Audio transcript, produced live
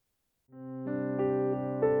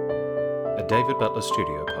David Butler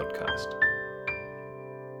Studio podcast.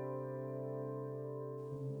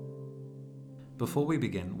 Before we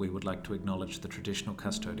begin, we would like to acknowledge the traditional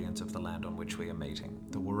custodians of the land on which we are meeting,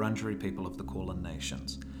 the Wurundjeri people of the Kulin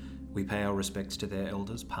Nations. We pay our respects to their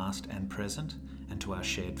elders, past and present, and to our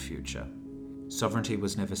shared future. Sovereignty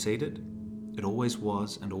was never ceded. It always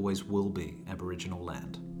was and always will be Aboriginal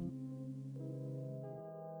land.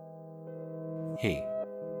 He.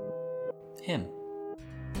 Him.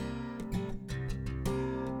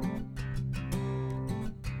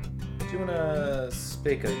 Do you want to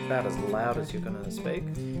speak about as loud as you're going to speak?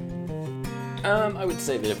 I would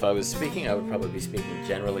say that if I was speaking, I would probably be speaking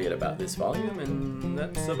generally at about this volume, and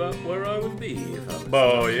that's about where I would be if I was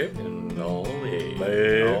speaking.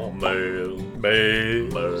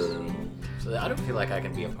 So I don't feel like I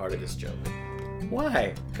can be a part of this joke.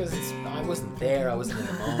 Why? Because I wasn't there, I wasn't in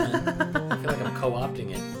the moment. I feel like I'm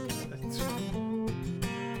co-opting it.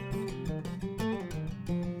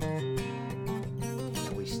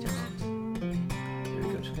 Shall we start? Very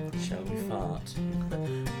good. Shall we fart?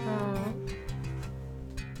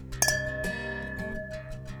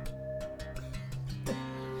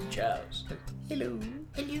 Chows. Hello.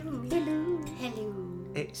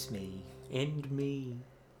 It's me. And me.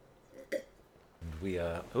 And we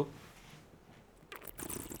are... Oh.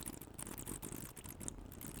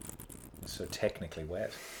 So technically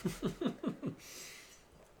wet.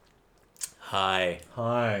 Hi.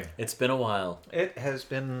 Hi. It's been a while. It has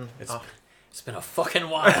been... It's been a fucking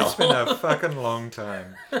while. It's been a fucking long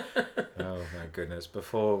time. Oh my goodness.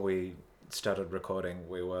 Before we started recording,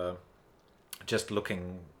 we were just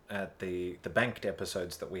looking at the banked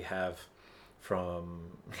episodes that we have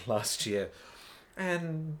from last year.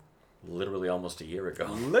 And Literally almost a year ago.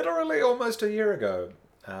 literally almost a year ago,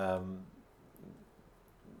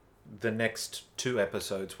 the next two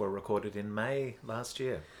episodes were recorded in May last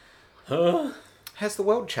year. Huh? Has the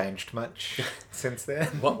world changed much since then?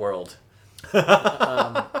 What world?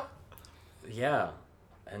 Yeah.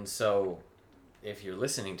 And so, if you're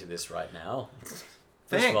listening to this right now,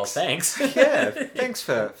 first of all, thanks. Yeah, thanks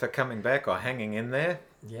for coming back or hanging in there.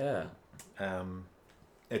 Yeah.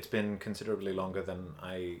 It's been considerably longer than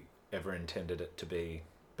I ever intended it to be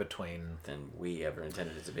between... Than we ever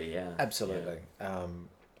intended it to be, yeah. Absolutely.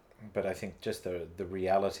 But I think just the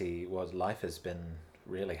reality was life has been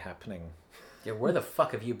really happening. Yeah, where the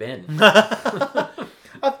fuck have you been?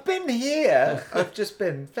 I've been here. I've just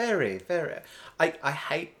been very, very... I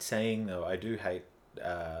hate saying, though, I do hate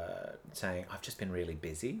saying I've just been really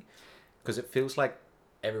busy. Because it feels like...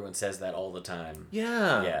 Everyone says that all the time.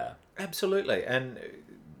 Yeah. Yeah. Absolutely. And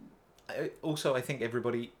also I think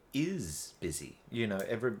everybody is busy. You know,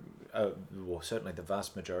 well, certainly the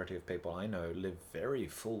vast majority of people I know live very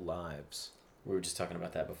full lives. We were just talking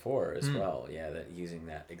about that before as well. Yeah, that using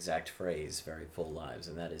that exact phrase, very full lives.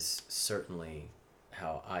 And that is certainly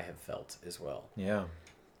how I have felt as well. Yeah.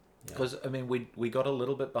 Because, I mean, we got a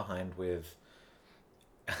little bit behind with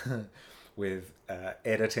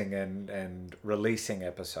editing and releasing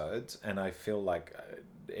episodes, and I feel like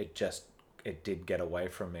it did get away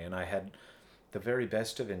from me, and I had the very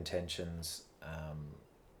best of intentions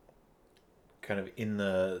kind of in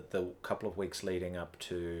the couple of weeks leading up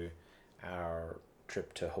to our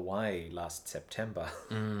trip to Hawaii last September.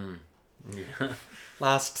 Yeah.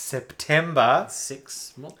 Last September.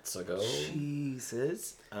 6 months ago.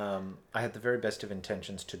 Jesus. I had the very best of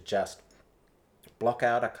intentions to just block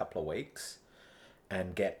out a couple of weeks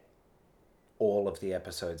and get all of the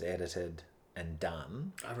episodes edited and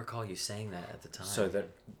done. I recall you saying that at the time. So that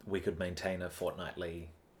we could maintain a fortnightly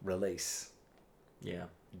release. Yeah.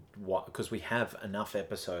 Because we have enough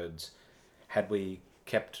episodes. Had we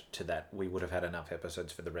kept to that, we would have had enough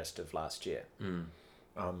episodes for the rest of last year.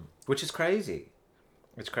 Which is crazy.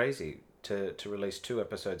 It's crazy to release 2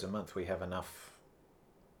 episodes a month. We have enough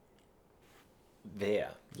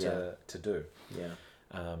there to do.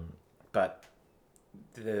 Yeah. But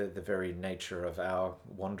the very nature of our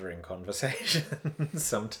wandering conversation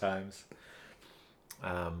sometimes,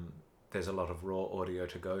 there's a lot of raw audio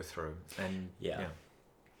to go through, and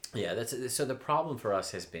Yeah, that's so. The problem for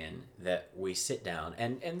us has been that we sit down,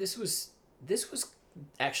 and this was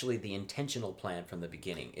actually the intentional plan from the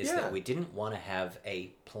beginning. Is that we didn't want to have a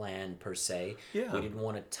plan per se. Yeah. We didn't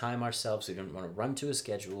want to time ourselves. We didn't want to run to a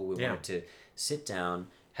schedule. We wanted to sit down,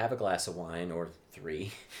 have a glass of wine or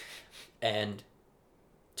 3, and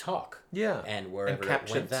talk. Yeah. And wherever and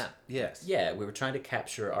capture it went, that. Yes. Yeah, we were trying to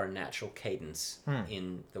capture our natural cadence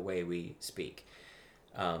in the way we speak.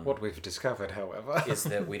 What we've discovered, however, is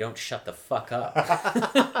that we don't shut the fuck up.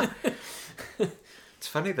 It's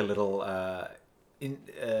funny the little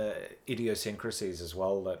idiosyncrasies as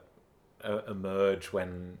well that emerge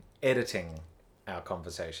when editing our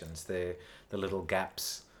conversations. The little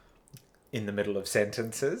gaps in the middle of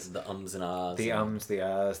sentences. The ums and ahs. The ums, the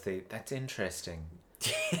ahs, that's interesting.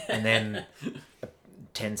 And then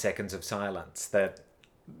 10 seconds of silence that,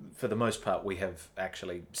 for the most part, we have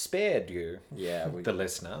actually spared you, the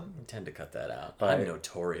listener. We tend to cut that out. But I'm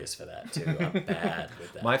notorious for that, too. I'm bad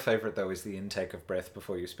with that. My favourite, though, is the intake of breath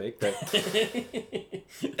before you speak. And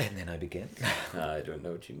then I begin. I don't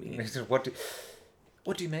know what you mean.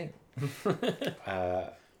 What do you mean?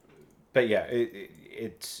 But yeah,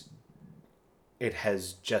 it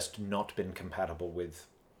has just not been compatible with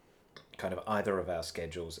kind of either of our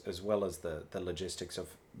schedules, as well as the logistics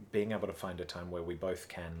of being able to find a time where we both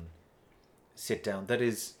can sit down that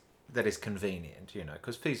is convenient,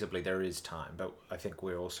 because feasibly there is time, but I think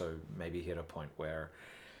we're also maybe hit a point where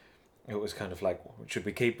it was kind of like, should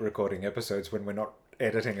we keep recording episodes when we're not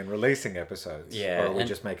editing and releasing episodes? Yeah. Or are we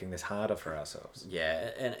just making this harder for ourselves? Yeah,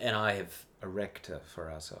 and I have... Erector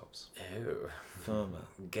for ourselves. Oh. Firmer.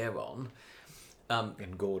 Go on.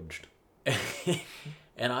 Engorged.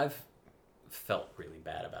 And I've felt really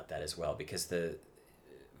bad about that as well, because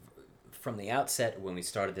from the outset, when we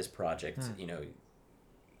started this project,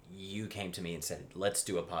 you came to me and said, let's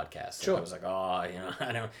do a podcast. Sure. And I was like,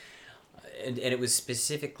 I don't... And it was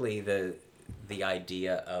specifically the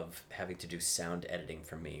idea of having to do sound editing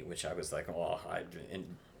for me, which I was like,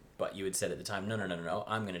 but you had said at the time, no,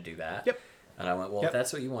 I'm going to do that. Yep. And I went, if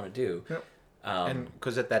that's what you want to do. Yep. And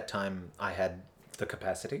because at that time I had the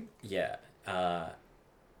capacity. Yeah.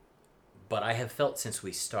 But I have felt since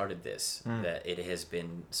we started this that it has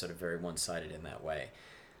been sort of very one-sided in that way.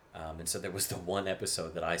 And so there was the one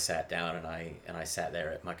episode that I sat down and I sat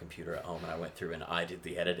there at my computer at home and I went through and I did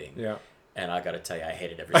the editing. Yeah. And I got to tell you, I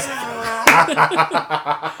hated every second of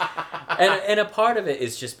it. And a part of it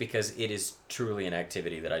is just because it is truly an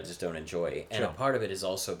activity that I just don't enjoy. And Sure. a part of it is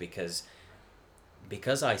also because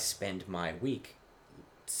I spend my week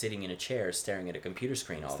sitting in a chair staring at a computer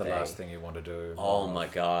screen all day. It's the last thing you want to do. Oh my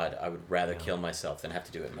God, I would rather kill myself than have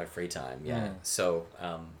to do it in my free time. Yeah. So,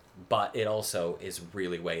 but it also is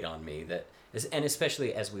really weighed on me and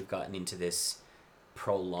especially as we've gotten into this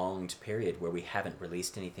prolonged period where we haven't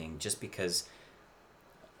released anything, just because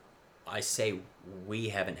I say we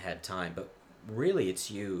haven't had time, but really it's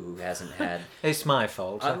you who hasn't had. It's my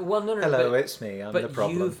fault. No. Hello, it's me. I'm the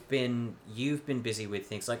problem. You've been busy with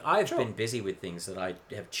things like I've Sure. been busy with things that I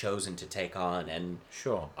have chosen to take on, and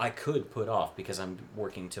Sure. I could put off because I'm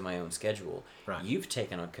working to my own schedule. Right. You've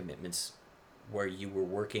taken on commitments where you were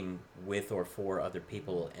working with or for other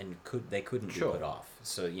people and they couldn't Sure. be put off.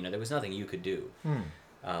 So there was nothing you could do.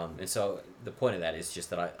 And so the point of that is just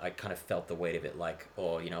that I kind of felt the weight of it, like,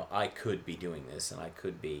 I could be doing this and I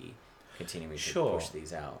could be continuing to Sure. push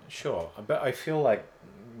these out. Sure, but I feel like,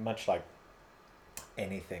 much like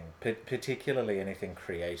anything, particularly anything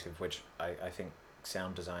creative, which I think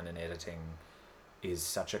sound design and editing is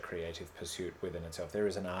such a creative pursuit within itself. There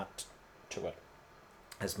is an art to it,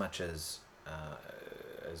 as much as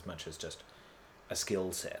just a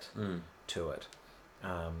skill set to it,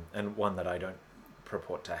 and one that I don't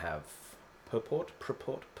purport to have. Purport.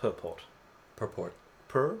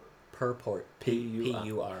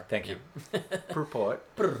 P-U-R. Thank you. Purport.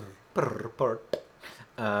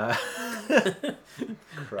 And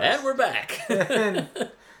we're back.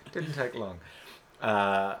 Didn't take long.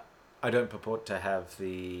 I don't purport to have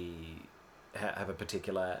have a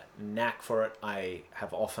particular knack for it. I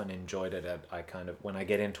have often enjoyed it. When I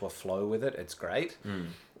get into a flow with it, it's great.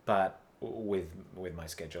 But with my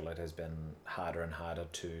schedule, it has been harder and harder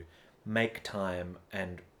to make time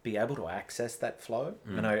and be able to access that flow.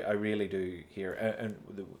 And I really do hear,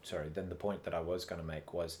 then the point that I was going to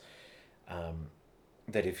make was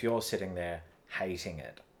that if you're sitting there hating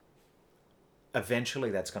it, eventually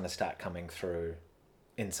that's going to start coming through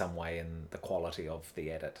in some way in the quality of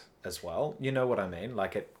the edit as well. You know what I mean?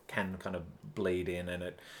 Like, it can kind of bleed in, and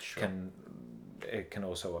it can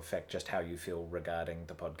also affect just how you feel regarding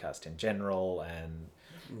the podcast in general, and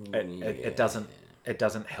it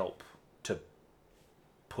doesn't help to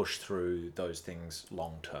push through those things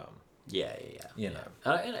long term. Yeah. You know.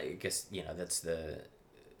 And I guess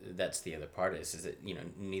that's the other part is that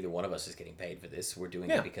neither one of us is getting paid for this. We're doing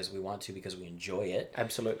it because we want to, because we enjoy it.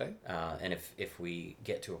 Absolutely. And if we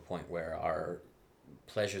get to a point where our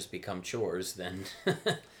pleasures become chores, then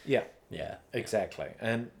yeah exactly.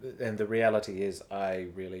 And the reality is, I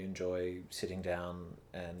really enjoy sitting down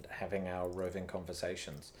and having our roving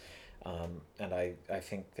conversations, and I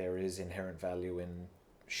think there is inherent value in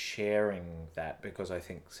sharing that, because I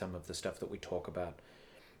think some of the stuff that we talk about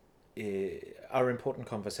are important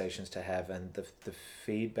conversations to have, and the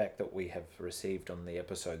feedback that we have received on the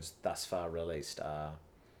episodes thus far released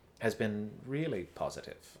has been really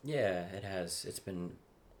positive. Yeah, it has. It's been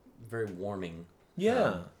very warming.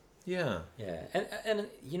 Yeah. Yeah, and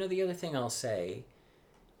you know, the other thing I'll say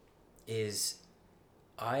is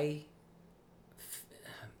I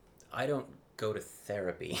don't go to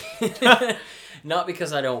therapy. Not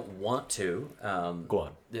because I don't want to. Go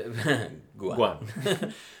on. Go on.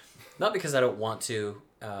 Not because I don't want to.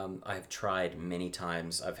 I've tried many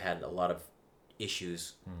times. I've had a lot of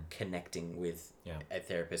issues connecting with a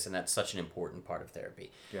therapist, and that's such an important part of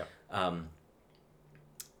therapy. Yeah.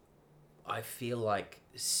 I feel like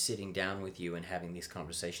sitting down with you and having these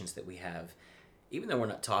conversations that we have, even though we're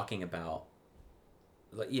not talking about,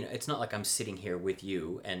 like, you know, it's not like I'm sitting here with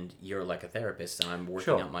you and you're like a therapist and I'm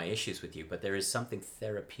working out my issues with you, but there is something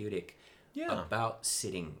therapeutic about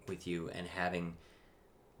sitting with you and having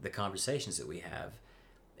the conversations that we have.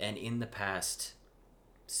 And in the past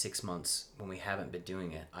 6 months, when we haven't been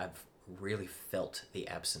doing it, I've really felt the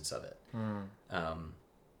absence of it.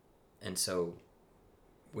 And so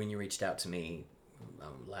when you reached out to me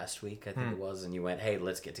last week, I think it was, and you went, "Hey,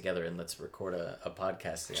 let's get together and let's record a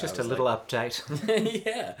podcast." Just a little update.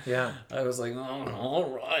 Yeah. I was like, "Oh, all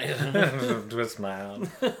right." Twist my arm.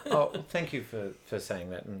 Oh, thank you for saying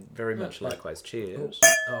that, and very much likewise. Cheers.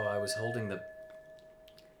 Oh, I was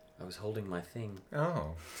holding my thing.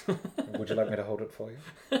 Oh. Would you like me to hold it for you?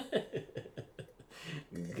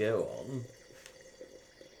 Go on.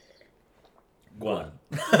 Go on.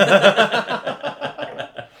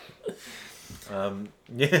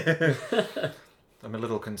 Yeah. I'm a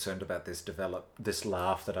little concerned about this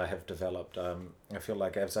laugh that I have developed. I feel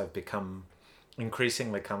like as I've become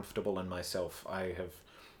increasingly comfortable in myself, I have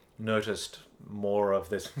noticed more of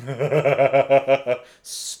this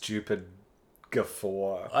stupid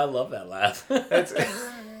guffaw. I love that laugh.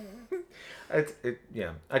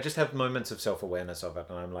 Yeah. I just have moments of self-awareness of it,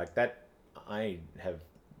 and I'm like, that I have...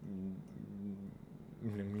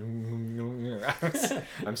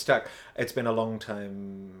 I'm stuck. It's been a long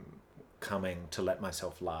time coming to let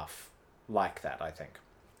myself laugh like that, I think.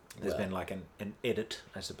 There's been like an edit,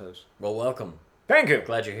 I suppose. Well, welcome. Thank you.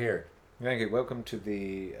 Glad you're here. Thank you. Welcome to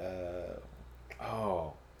the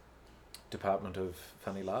Department of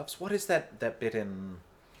Funny Laughs. What is that bit in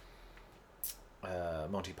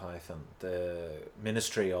Monty Python? The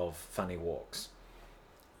Ministry of Funny Walks.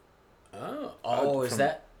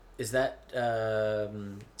 Is that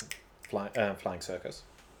Flying Circus.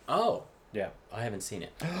 Oh. Yeah. I haven't seen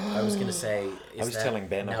it. I was going to say, I was telling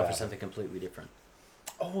Ben now about for something completely different?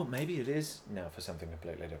 Oh, maybe it is now for something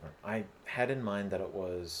completely different. I had in mind that it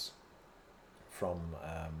was from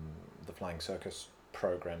the Flying Circus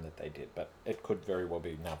program that they did, but it could very well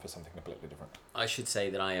be now for something completely different. I should say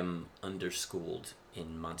that I am underschooled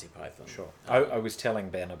in Monty Python. Sure. I was telling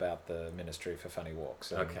Ben about the Ministry for Funny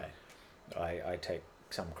Walks. Okay. I take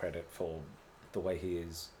some credit for the way he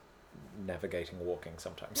is navigating walking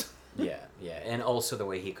sometimes. Yeah, and also the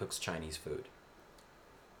way he cooks Chinese food.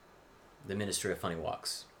 The Ministry of Funny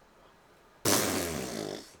Walks.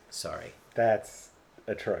 Sorry. That's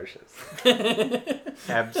atrocious.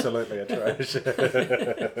 Absolutely atrocious.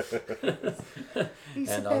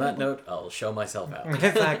 And on that note, I'll show myself out.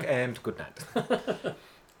 Back and good night.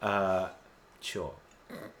 Sure.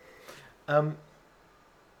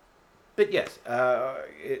 But yes,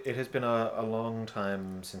 it has been a long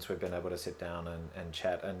time since we've been able to sit down and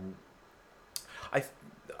chat, and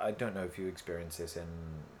I don't know if you experience this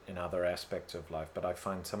in other aspects of life, but I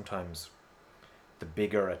find sometimes the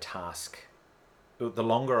bigger a task, the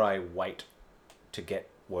longer I wait to get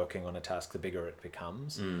working on a task, the bigger it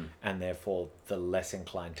becomes, and therefore the less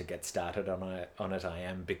inclined to get started on it I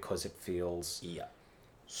am, because it feels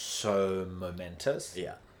so momentous.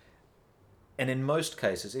 Yeah. And in most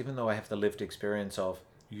cases, even though I have the lived experience of,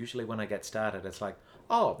 usually when I get started, it's like,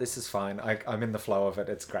 oh, this is fine. I'm in the flow of it.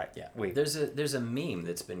 It's great. Yeah. There's a meme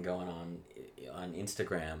that's been going on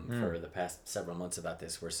Instagram for the past several months about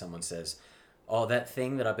this, where someone says, "Oh, that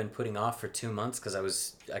thing that I've been putting off for 2 months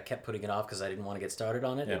because I kept putting it off because I didn't want to get started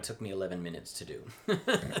on it. Yeah. It took me 11 minutes to do."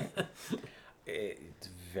 It's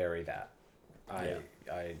very that.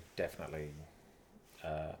 I definitely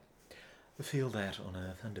feel that on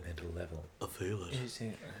a fundamental level. I feel it.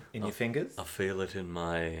 In your fingers? I feel it in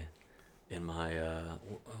my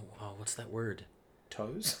what's that word?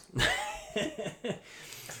 Toes?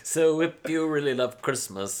 So if you really love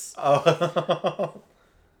Christmas. Oh.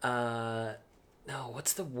 No,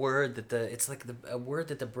 what's the word it's like a word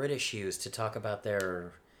that the British use to talk about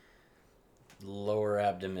their lower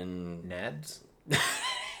abdomen. Nads?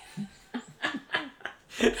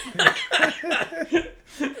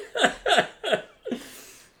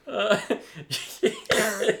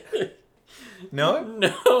 No?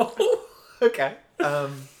 No. Okay.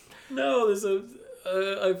 No, there's a.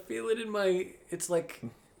 I feel it in my. It's like.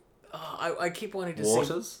 I keep wanting to say.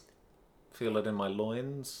 Waters? Feel it in my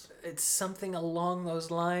loins. It's something along those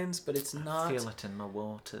lines, but it's not. Feel it in my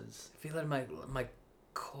waters. Feel it in my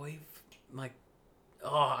coif. My.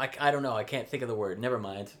 Oh, I don't know. I can't think of the word. Never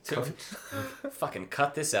mind. Fucking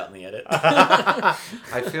cut this out in the edit.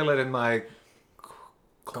 I feel it in my...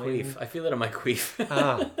 Queef. I feel it in my queef.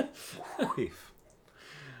 Queef.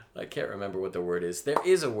 I can't remember what the word is. There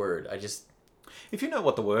is a word. I just... If you know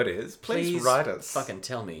what the word is, please write us. Fucking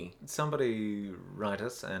tell me. Somebody write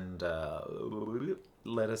us and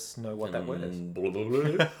let us know what that word is.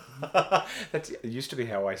 That used to be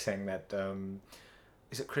how I sang that.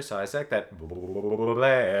 Is it Chris Isaac? That bad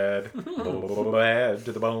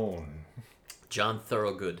to the bone. John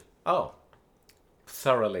Thorogood. Oh,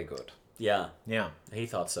 thoroughly good. Yeah. Yeah. He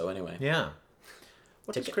thought so anyway. Yeah.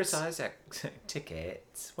 What Tickets. does Chris Isaac say?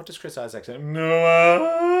 Tickets. What does Chris Isaac say?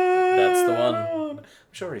 No. That's the one. I'm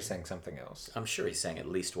sure he sang something else. I'm sure he sang at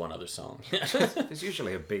least one other song. There's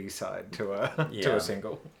usually a B-side to a Yeah.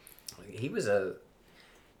 single. He was a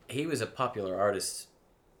popular artist,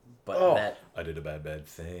 but that I did a bad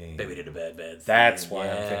thing. baby did a bad thing. That's why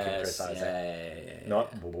I'm thinking Chris Isaac. Yeah.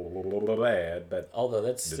 Not bad, but Although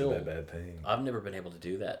that's did still a bad thing. I've never been able to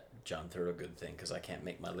do that John Thorogood thing because I can't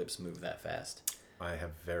make my lips move that fast. I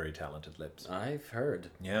have very talented lips. I've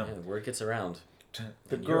heard. Yeah. The word gets around. The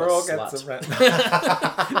And you're a girl gets slut. around.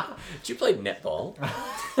 Did you play netball?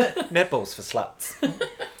 Netballs for sluts.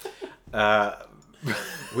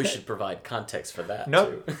 We should provide context for that.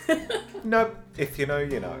 Nope. Too. Nope. If you know,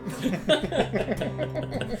 you know.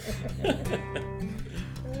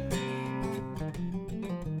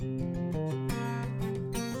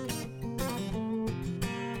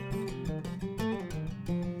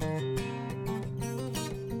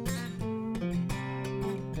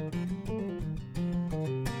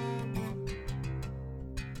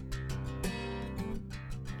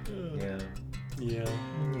 Yeah.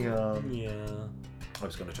 Yeah. I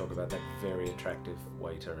was going to talk about that very attractive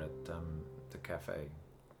waiter at the cafe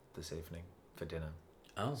this evening for dinner.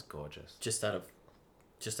 Oh, It's gorgeous. just out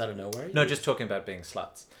of nowhere. No, just talking about being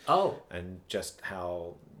sluts. Oh. And just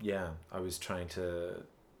how, I was trying to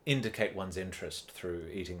indicate one's interest through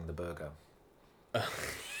eating the burger.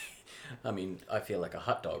 I mean, I feel like a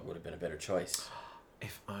hot dog would have been a better choice.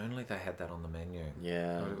 If only they had that on the menu.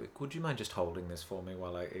 Yeah. Would you mind just holding this for me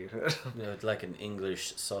while I eat it? You know, like an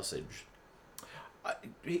English sausage.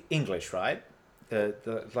 English, right? The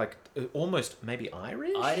almost maybe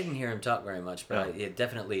Irish? I didn't hear him talk very much, but Oh. yeah,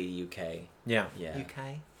 definitely UK. Yeah. Yeah.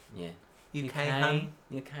 UK? Yeah. UK, hun?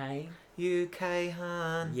 UK. UK,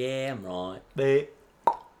 hun? Yeah, I'm right. Beep.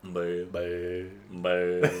 Boo, boo,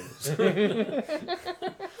 boo.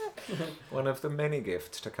 One of the many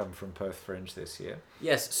gifts to come from Perth Fringe this year.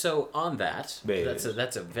 Yes, so on that, Yes.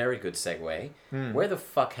 that's a very good segue. Hmm. Where the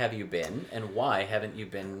fuck have you been, and why haven't you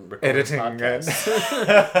been recording Editing again.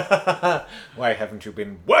 podcasts? Why haven't you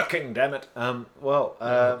been working, damn it?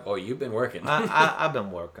 Or you've been working. I've been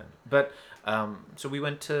working. But, so we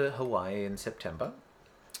went to Hawaii in September.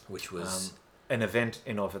 Which was... An event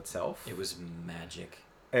in of itself. it was magic.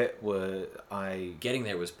 It was, Getting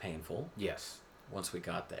there was painful. yes, Once we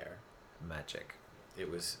got there, magic. it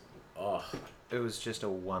was... Oh, It was just a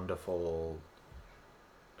really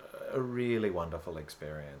wonderful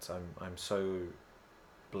experience. I'm so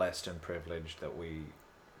blessed and privileged that we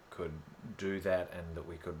could do that and that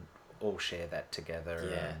we could all share that together.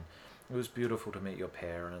 Yeah. And it was beautiful to meet your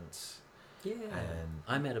parents. yeah. And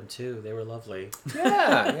I met them too. They were lovely.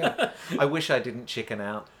 yeah. I wish I didn't chicken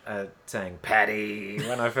out at saying Patty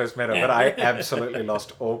when I first met her, but I absolutely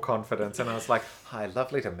lost all confidence and I was like, hi,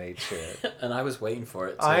 lovely to meet you. And I was waiting for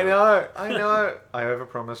it too. I know. I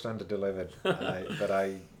overpromised, underdelivered.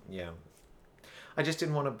 I just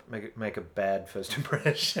didn't want to make a bad first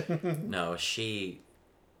impression. No, she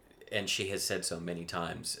has said so many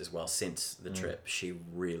times as well since the trip. She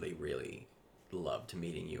really, really loved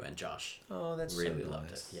meeting you and Josh. Oh, that's Really so loved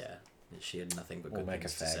it. nice. Yeah. She had nothing but We'll good make a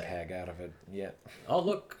things to fag say. hag out of it. Yeah. Oh,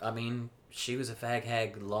 look, I mean, she was a fag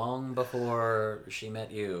hag long before she met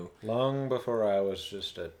you. Long before I was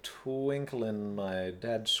just a twinkle in my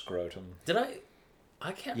dad's scrotum. Did I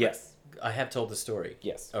can't... Yes. I have told the story.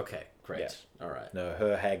 Yes. Okay, great. Yes. All right. No,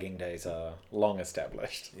 her hagging days are long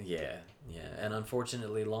established. Yeah, and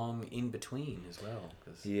unfortunately long in between as well.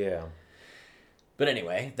 'Cause... Yeah. But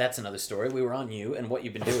anyway, that's another story. We were on you and what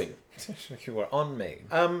you've been doing. You were on me.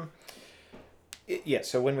 Yeah,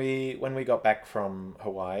 so when we got back from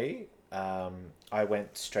Hawaii, I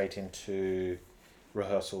went straight into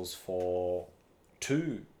rehearsals for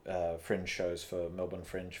two fringe shows for Melbourne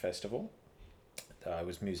Fringe Festival. I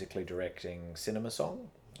was musically directing Cinema Song,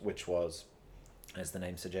 which was, as the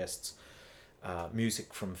name suggests,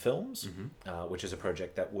 music from films, which is a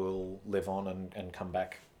project that will live on and come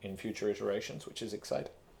back in future iterations, which is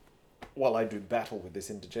exciting. While I do battle with this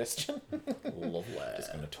indigestion. Lovely.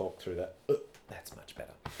 Just going to talk through that. That's much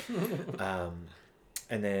better.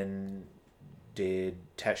 And then did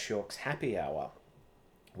Tash York's Happy Hour,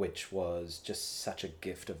 which was just such a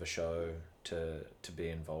gift of a show to be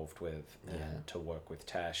involved with and to work with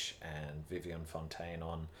Tash and Vivian Fontaine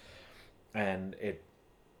on. And it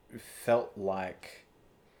felt like,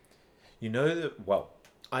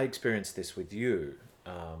 I experienced this with you.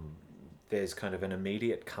 There's kind of an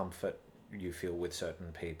immediate comfort you feel with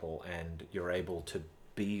certain people, and you're able to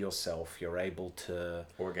be yourself. You're able to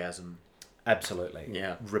orgasm. Absolutely.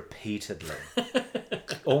 Yeah. Repeatedly.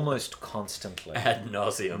 Almost constantly. Ad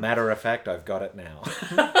nauseum. Matter of fact, I've got it now.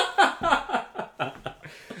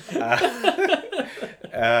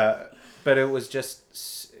 But it was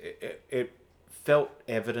just, it felt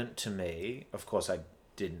evident to me. Of course, I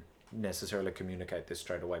didn't necessarily communicate this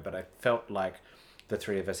straight away, but I felt like the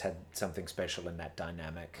three of us had something special in that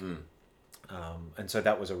dynamic. And so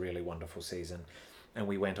that was a really wonderful season. And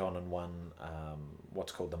we went on and won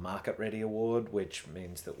what's called the Market Ready Award, which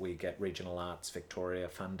means that we get Regional Arts Victoria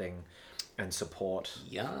funding and support.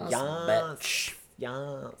 Yes, bitch.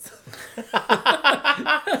 Yes.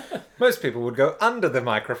 Most people would go under the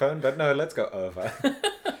microphone, but no, let's go over.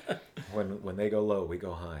 When they go low, we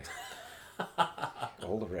go high.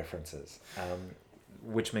 All the references.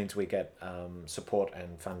 Which means we get support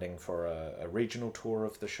and funding for a regional tour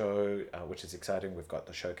of the show, which is exciting. We've got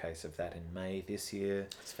the showcase of that in May this year.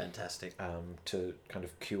 It's fantastic. To kind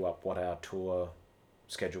of queue up what our tour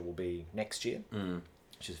schedule will be next year,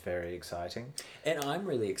 which is very exciting. And I'm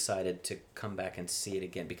really excited to come back and see it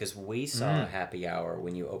again, because we saw Happy Hour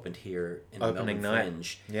when you opened here in the Melbourne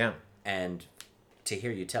Fringe. Yeah. And to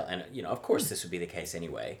hear you tell, and of course this would be the case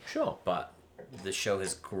anyway. Sure. But the show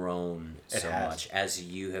has grown so much as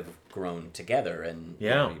you have grown together, and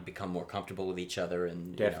you become more comfortable with each other,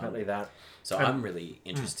 and definitely that. So I'm really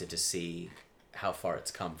interested to see how far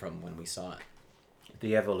it's come from when we saw it.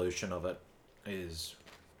 The evolution of it is,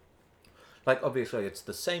 like, obviously it's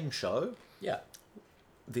the same show. Yeah.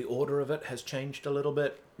 The order of it has changed a little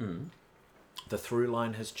bit. The through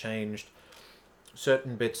line has changed.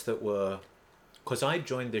 Certain bits that were, because I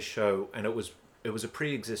joined this show and it was a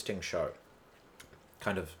pre-existing show.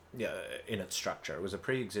 Kind of, in its structure. It was a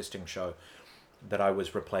pre-existing show that I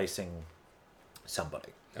was replacing somebody.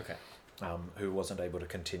 Okay. Who wasn't able to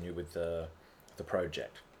continue with the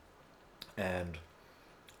project. And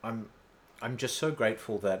I'm just so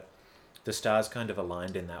grateful that the stars kind of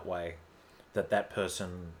aligned in that way, that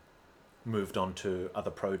person moved on to other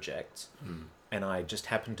projects, and I just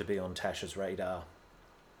happened to be on Tash's radar.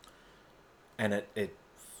 And it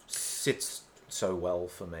sits so well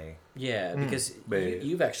for me. Yeah, because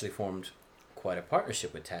you've actually formed quite a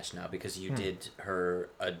partnership with Tash now, because you did her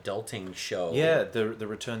adulting show. Yeah, the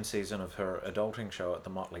return season of her adulting show at the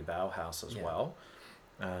Motley Bauhaus as well.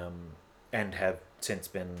 And have since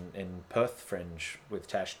been in Perth Fringe with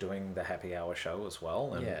Tash doing the Happy Hour show as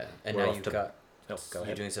well. And and now you've got... go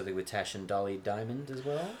you're doing something with Tash and Dolly Diamond as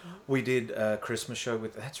well? We did a Christmas show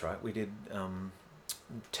with... That's right. We did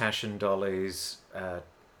Tash and Dolly's...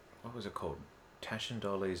 what was it called? Tash and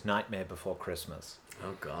Dolly's Nightmare Before Christmas.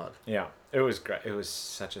 Oh, God. Yeah, it was great. It was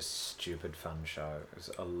such a stupid fun show. It was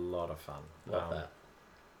a lot of fun. Love that.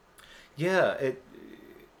 Yeah,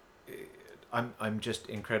 I'm just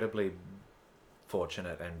incredibly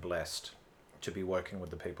fortunate and blessed to be working with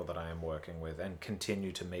the people that I am working with, and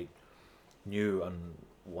continue to meet new and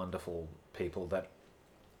wonderful people that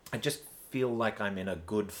I just feel like I'm in a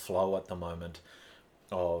good flow at the moment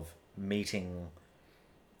of meeting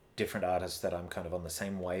different artists that I'm kind of on the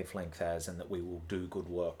same wavelength as, and that we will do good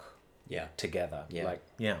work together. Yeah.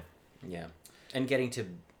 And getting to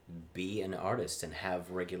be an artist and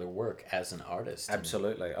have regular work as an artist.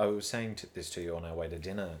 Absolutely. I was saying this to you on our way to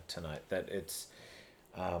dinner tonight, that it's,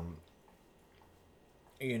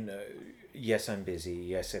 yes, I'm busy.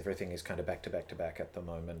 Yes, everything is kind of back to back to back at the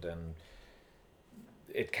moment, and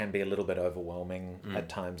it can be a little bit overwhelming at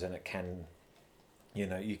times, and it can,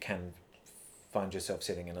 you can find yourself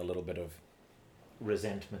sitting in a little bit of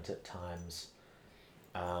resentment at times,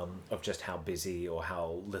 of just how busy or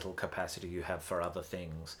how little capacity you have for other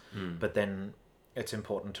things. But then it's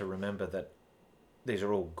important to remember that these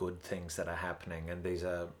are all good things that are happening, and these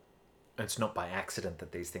are it's not by accident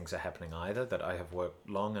that these things are happening either, that I have worked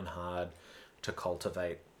long and hard to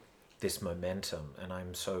cultivate this momentum, and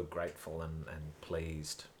I'm so grateful and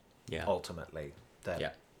pleased ultimately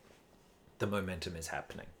that the momentum is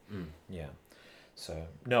happening. Yeah. So,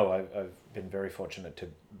 no, I've been very fortunate to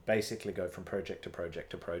basically go from project to project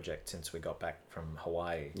to project since we got back from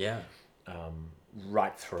Hawaii. Yeah.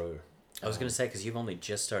 Right through. I was going to say, because you've only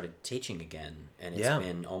just started teaching again, and it's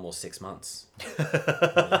been almost 6 months.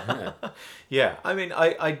 Yeah, I mean,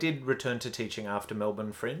 I did return to teaching after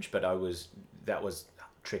Melbourne Fringe, but that was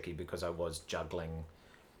tricky because I was juggling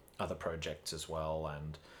other projects as well,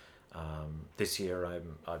 and this year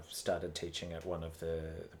I've started teaching at one of the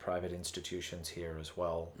private institutions here as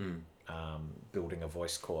well, building a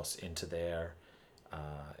voice course into their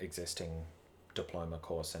existing diploma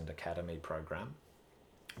course and academy program,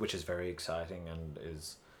 which is very exciting and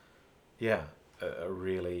is a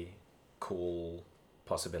really cool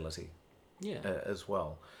possibility as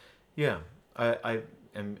well. I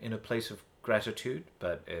am in a place of gratitude,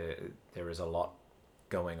 but there is a lot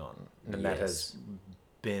going on, and that has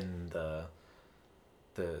been the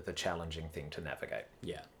challenging thing to navigate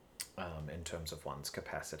in terms of one's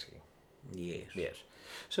capacity. Yes.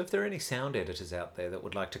 So if there are any sound editors out there that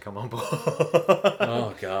would like to come on board,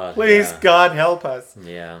 oh God, please, God help us.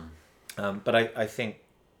 Yeah. But I think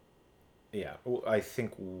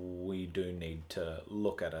we do need to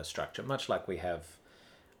look at a structure, much like we have,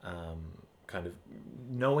 kind of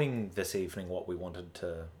knowing this evening what we wanted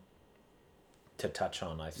to touch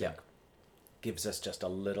on. I think gives us just a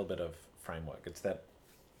little bit of framework. It's that.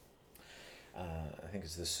 I think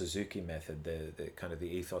it's the Suzuki method. The kind of the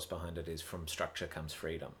ethos behind it is from structure comes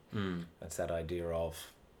freedom. It's that idea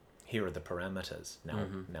of here are the parameters.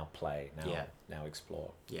 Now play. Now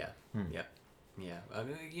explore. Yeah. I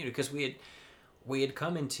mean, because we had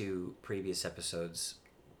come into previous episodes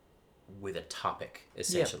with a topic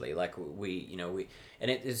essentially, like we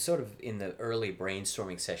and it is sort of in the early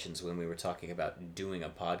brainstorming sessions when we were talking about doing a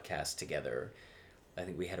podcast together. I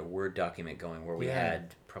think we had a Word document going where we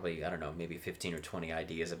had probably, I don't know, maybe 15 or 20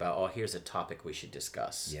 ideas about, here's a topic we should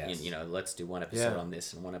discuss. Yes. Let's do one episode on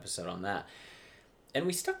this and one episode on that. And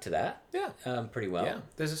we stuck to that pretty well. Yeah.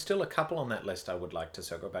 There's still a couple on that list I would like to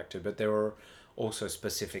circle back to, but there were also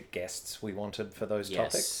specific guests we wanted for those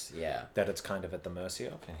topics. Yeah. That it's kind of at the mercy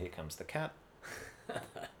of. And here comes the cat.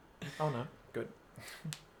 Oh, no. Good.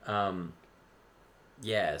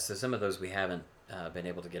 So some of those we haven't been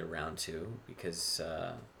able to get around to because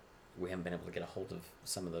we haven't been able to get a hold of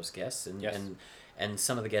some of those guests, and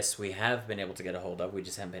some of the guests we have been able to get a hold of, we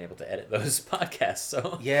just haven't been able to edit those podcasts.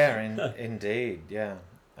 So indeed, yeah.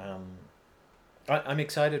 I'm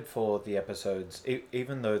excited for the episodes,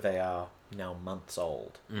 even though they are now months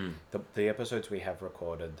old. The episodes we have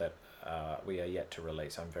recorded that we are yet to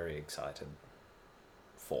release, I'm very excited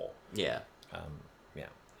for. Yeah.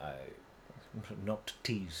 Not to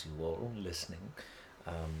tease you all listening.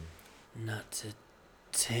 Not to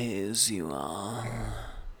tease you all.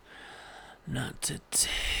 Not to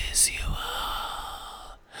tease you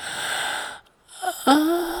all.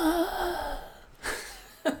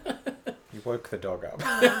 You woke the dog up.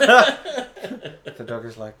 The dog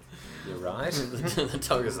is like, you're right. The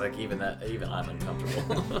dog is like, even I'm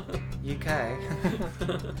uncomfortable. UK.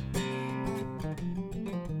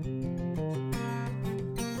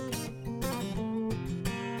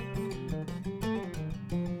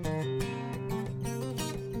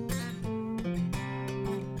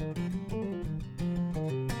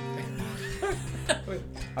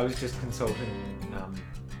 I was just consulting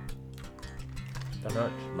the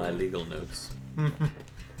notes. My legal notes.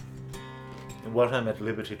 What I'm at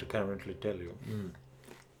liberty to currently tell you.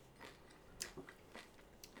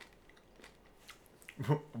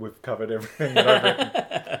 We've covered everything that I've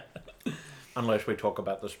written. Unless we talk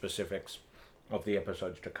about the specifics of the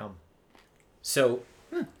episodes to come. So,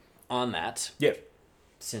 on that, yes,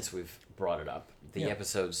 since we've brought it up, the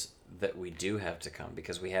episodes that we do have to come,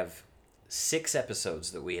 because we have 6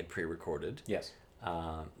 episodes that we had pre-recorded. Yes.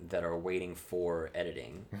 That are waiting for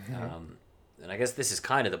editing. And I guess this is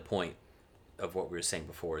kind of the point of what we were saying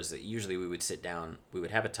before, is that usually we would sit down, we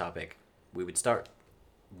would have a topic, we would start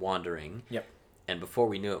wandering. Yep. And before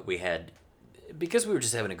we knew it, because we were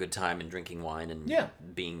just having a good time and drinking wine and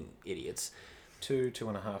being idiots.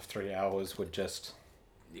 2.5, 3 hours would just...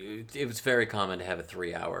 It was very common to have a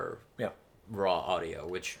 3-hour raw audio,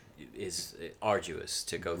 which is arduous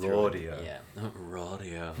to go through. Radio. Yeah.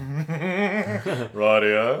 Radio.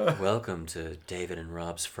 Radio. Welcome to David and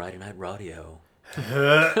Rob's Friday Night Radio.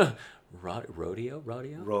 Rodeo?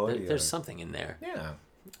 There's something in there. Yeah.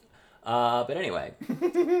 But anyway,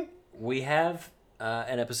 we have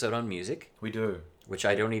an episode on music, We do. which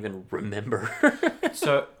I don't even remember.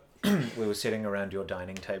 So we were sitting around your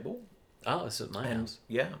dining table. Oh, this is my house.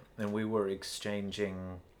 Yeah, and we were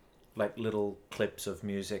exchanging like little clips of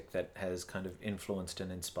music that has kind of influenced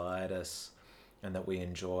and inspired us and that we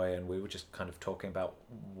enjoy, and we were just kind of talking about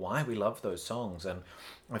why we love those songs. And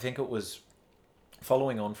I think it was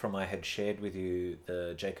following on from, I had shared with you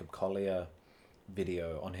the Jacob Collier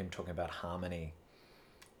video on him talking about harmony.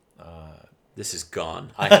 This is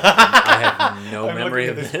gone. I have no I'm memory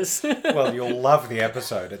looking of at this. Well, you'll love the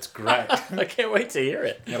episode. It's great. I can't wait to hear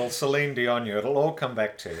it. It'll Celine Dion you. It'll all come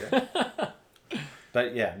back to you.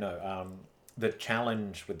 But yeah, no. The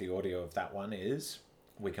challenge with the audio of that one is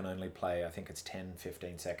we can only play, I think it's 10,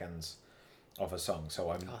 15 seconds of a song.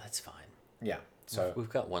 So Oh, that's fine. yeah. So We've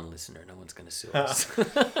got one listener. No one's going to sue us.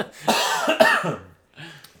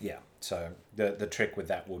 yeah. So the trick with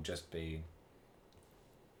that will just be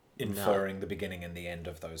inferring the beginning and the end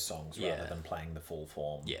of those songs rather than playing the full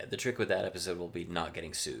form. Yeah, the trick with that episode will be not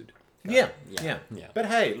getting sued. Yeah. Yeah. But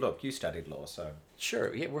hey, look, you studied law, so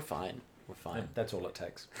Sure, yeah, we're fine. We're fine. that's all it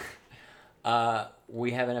takes.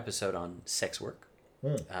 We have an episode on sex work,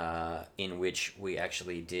 in which we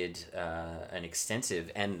actually did an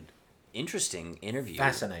extensive and interesting interview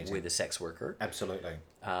Fascinating. with a sex worker. Absolutely.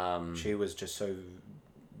 She was just so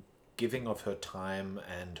giving of her time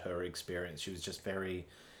and her experience. She was just very...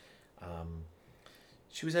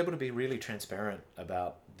 she was able to be really transparent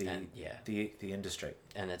about the industry.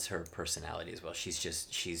 And that's her personality as well.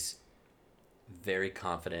 She's very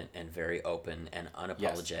confident and very open and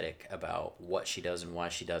unapologetic about what she does and why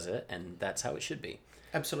she does it, and that's how it should be.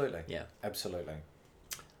 Absolutely. Yeah. Absolutely.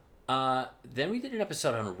 Then we did an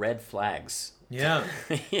episode on red flags. Yeah.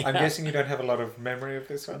 Yeah. I'm guessing you don't have a lot of memory of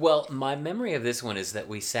this one? Well, my memory of this one is that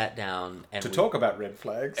we sat down and to talk about red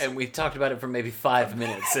flags. and we talked about it for maybe 5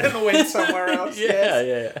 minutes. And went somewhere else.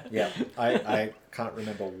 Yeah. Yeah. I can't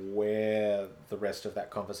remember where the rest of that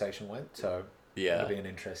conversation went, so Yeah. it'll be an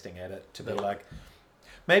interesting edit to be like,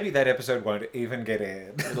 maybe that episode won't even get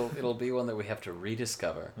aired. It'll be one that we have to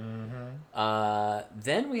rediscover.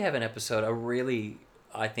 Then we have an episode,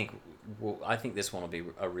 I think this one will be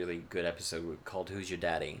a really good episode called "Who's Your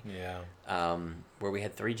Daddy?" Yeah. Where we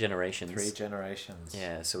had 3 generations. 3 generations.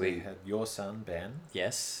 Yeah, so we had your son, Ben.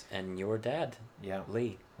 Yes, and your dad, Yeah.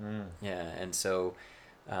 Lee. Mm. Yeah, and so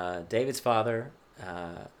David's father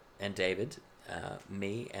and David,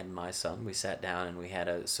 me and my son, we sat down and we had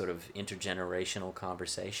a sort of intergenerational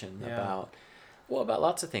conversation about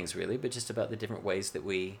lots of things really, but just about the different ways that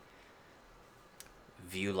we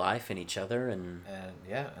view life and each other and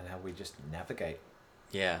how we just navigate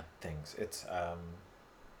things.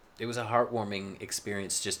 It was a heartwarming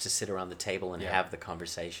experience just to sit around the table and have the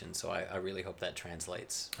conversation. So I really hope that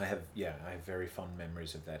translates. I have very fond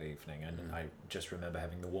memories of that evening, and I just remember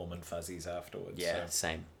having the warm and fuzzies afterwards. Yeah,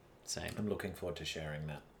 so same. I'm looking forward to sharing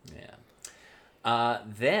that. Yeah.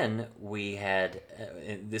 Then we had,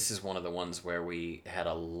 this is one of the ones where we had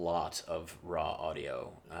a lot of raw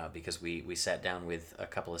audio because we sat down with a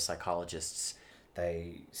couple of psychologists.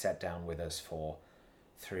 They sat down with us for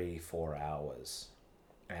 3-4 hours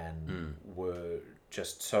and were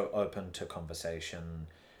just so open to conversation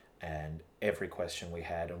and every question we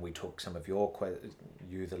had, and we took some of you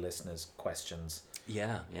the listeners' questions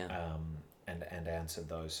and answered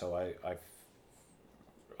those. So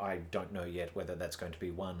I don't know yet whether that's going to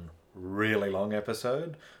be one really long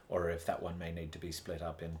episode or if that one may need to be split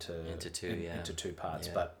up into 2 parts.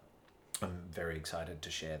 Yeah. But I'm very excited to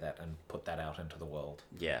share that and put that out into the world.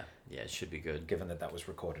 Yeah, it should be good. Given that was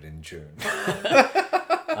recorded in June.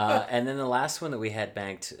 And then the last one that we had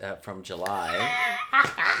banked from July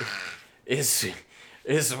is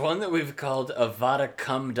one that we've called Avada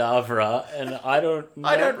Kedavra, and I don't know.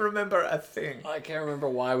 I don't remember a thing. I can't remember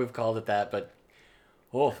why we've called it that, but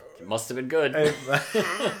it must have been good.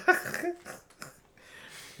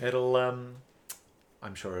 It'll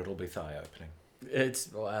I'm sure it'll be thigh opening.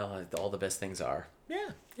 All the best things are.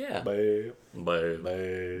 Yeah. Bye.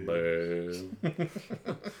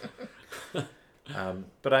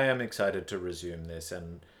 But I am excited to resume this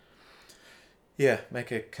and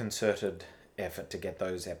make a concerted effort to get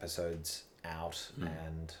those episodes out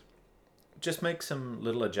and just make some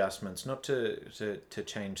little adjustments, not to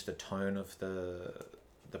change the tone of the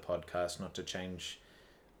podcast, not to change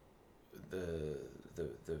the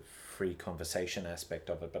free conversation aspect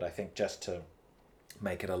of it, but I think just to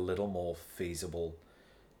make it a little more feasible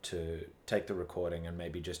to take the recording and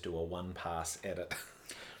maybe just do a one-pass edit.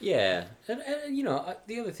 Yeah, and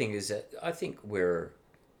the other thing is that I think we're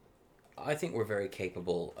very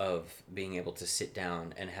capable of being able to sit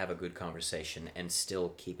down and have a good conversation and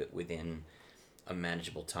still keep it within a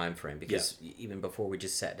manageable time frame, because even before we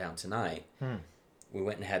just sat down tonight, we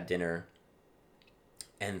went and had dinner,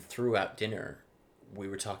 and throughout dinner, we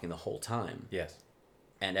were talking the whole time. Yes.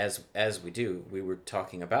 And as we do, we were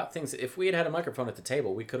talking about things. If we had had a microphone at the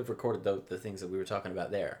table, we could have recorded the things that we were talking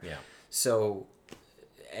about there. Yeah. So,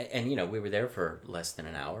 and you know, we were there for less than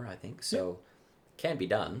an hour, I think. So, can be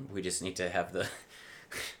done. We just need to have the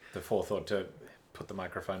forethought to put the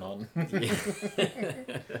microphone on.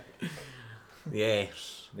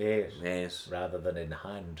 Yes. Yes. Yes. Rather than in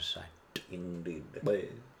hindsight. Indeed.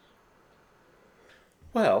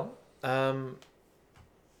 Well, I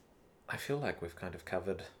feel like we've kind of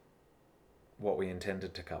covered what we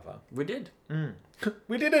intended to cover. We did.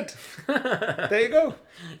 We did it! There you go.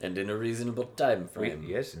 And in a reasonable time frame.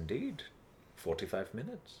 Yes, indeed. 45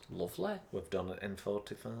 minutes. Lovely. We've done it in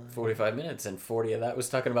 45. 45 minutes, and 40 of that was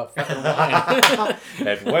talking about fucking wine.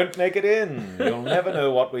 It won't make it in. You'll never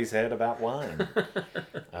know what we said about wine.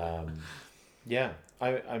 Yeah,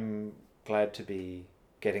 I'm glad to be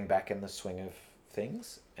getting back in the swing of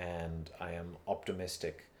things, and I am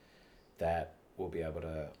optimistic that we'll be able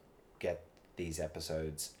to get these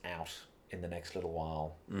episodes out in the next little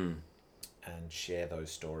while and share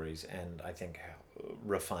those stories, and I think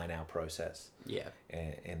refine our process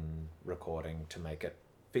in recording to make it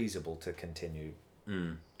feasible to continue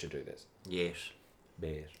to do this. Yes.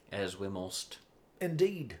 Yes. As we must.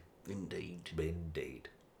 Indeed. Indeed. Indeed.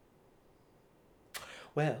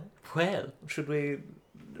 Well, should we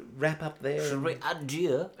wrap up there? Should we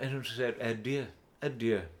adieu? And say adieu.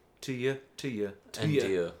 Adieu. To you.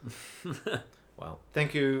 Adieu. Well,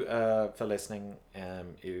 thank you for listening.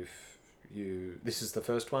 If this is the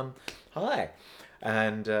first one, hi.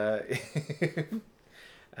 And and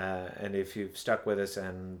if you've stuck with us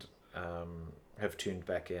and have tuned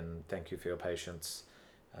back in, thank you for your patience.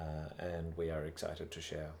 And we are excited to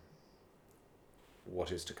share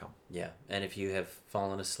what is to come. Yeah, and if you have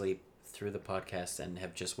fallen asleep through the podcast and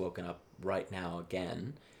have just woken up right now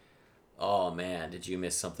again, oh man, did you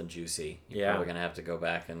miss something juicy? You're probably going to have to go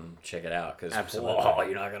back and check it out, because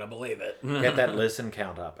you're not going to believe it. Get that listen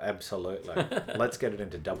count up, absolutely. Let's get it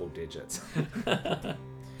into double digits. Yeah.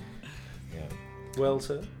 Well,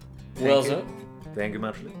 sir. Sir. Thank you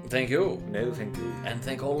muchly. Thank you. No, thank you. And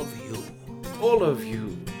thank all of you. All of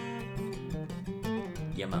you.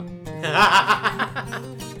 Yeah, mum.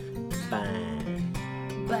 Bye.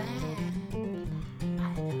 Bye.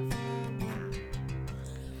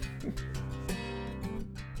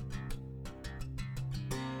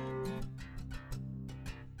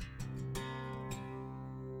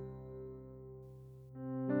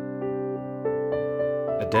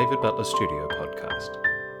 A David Butler Studio podcast.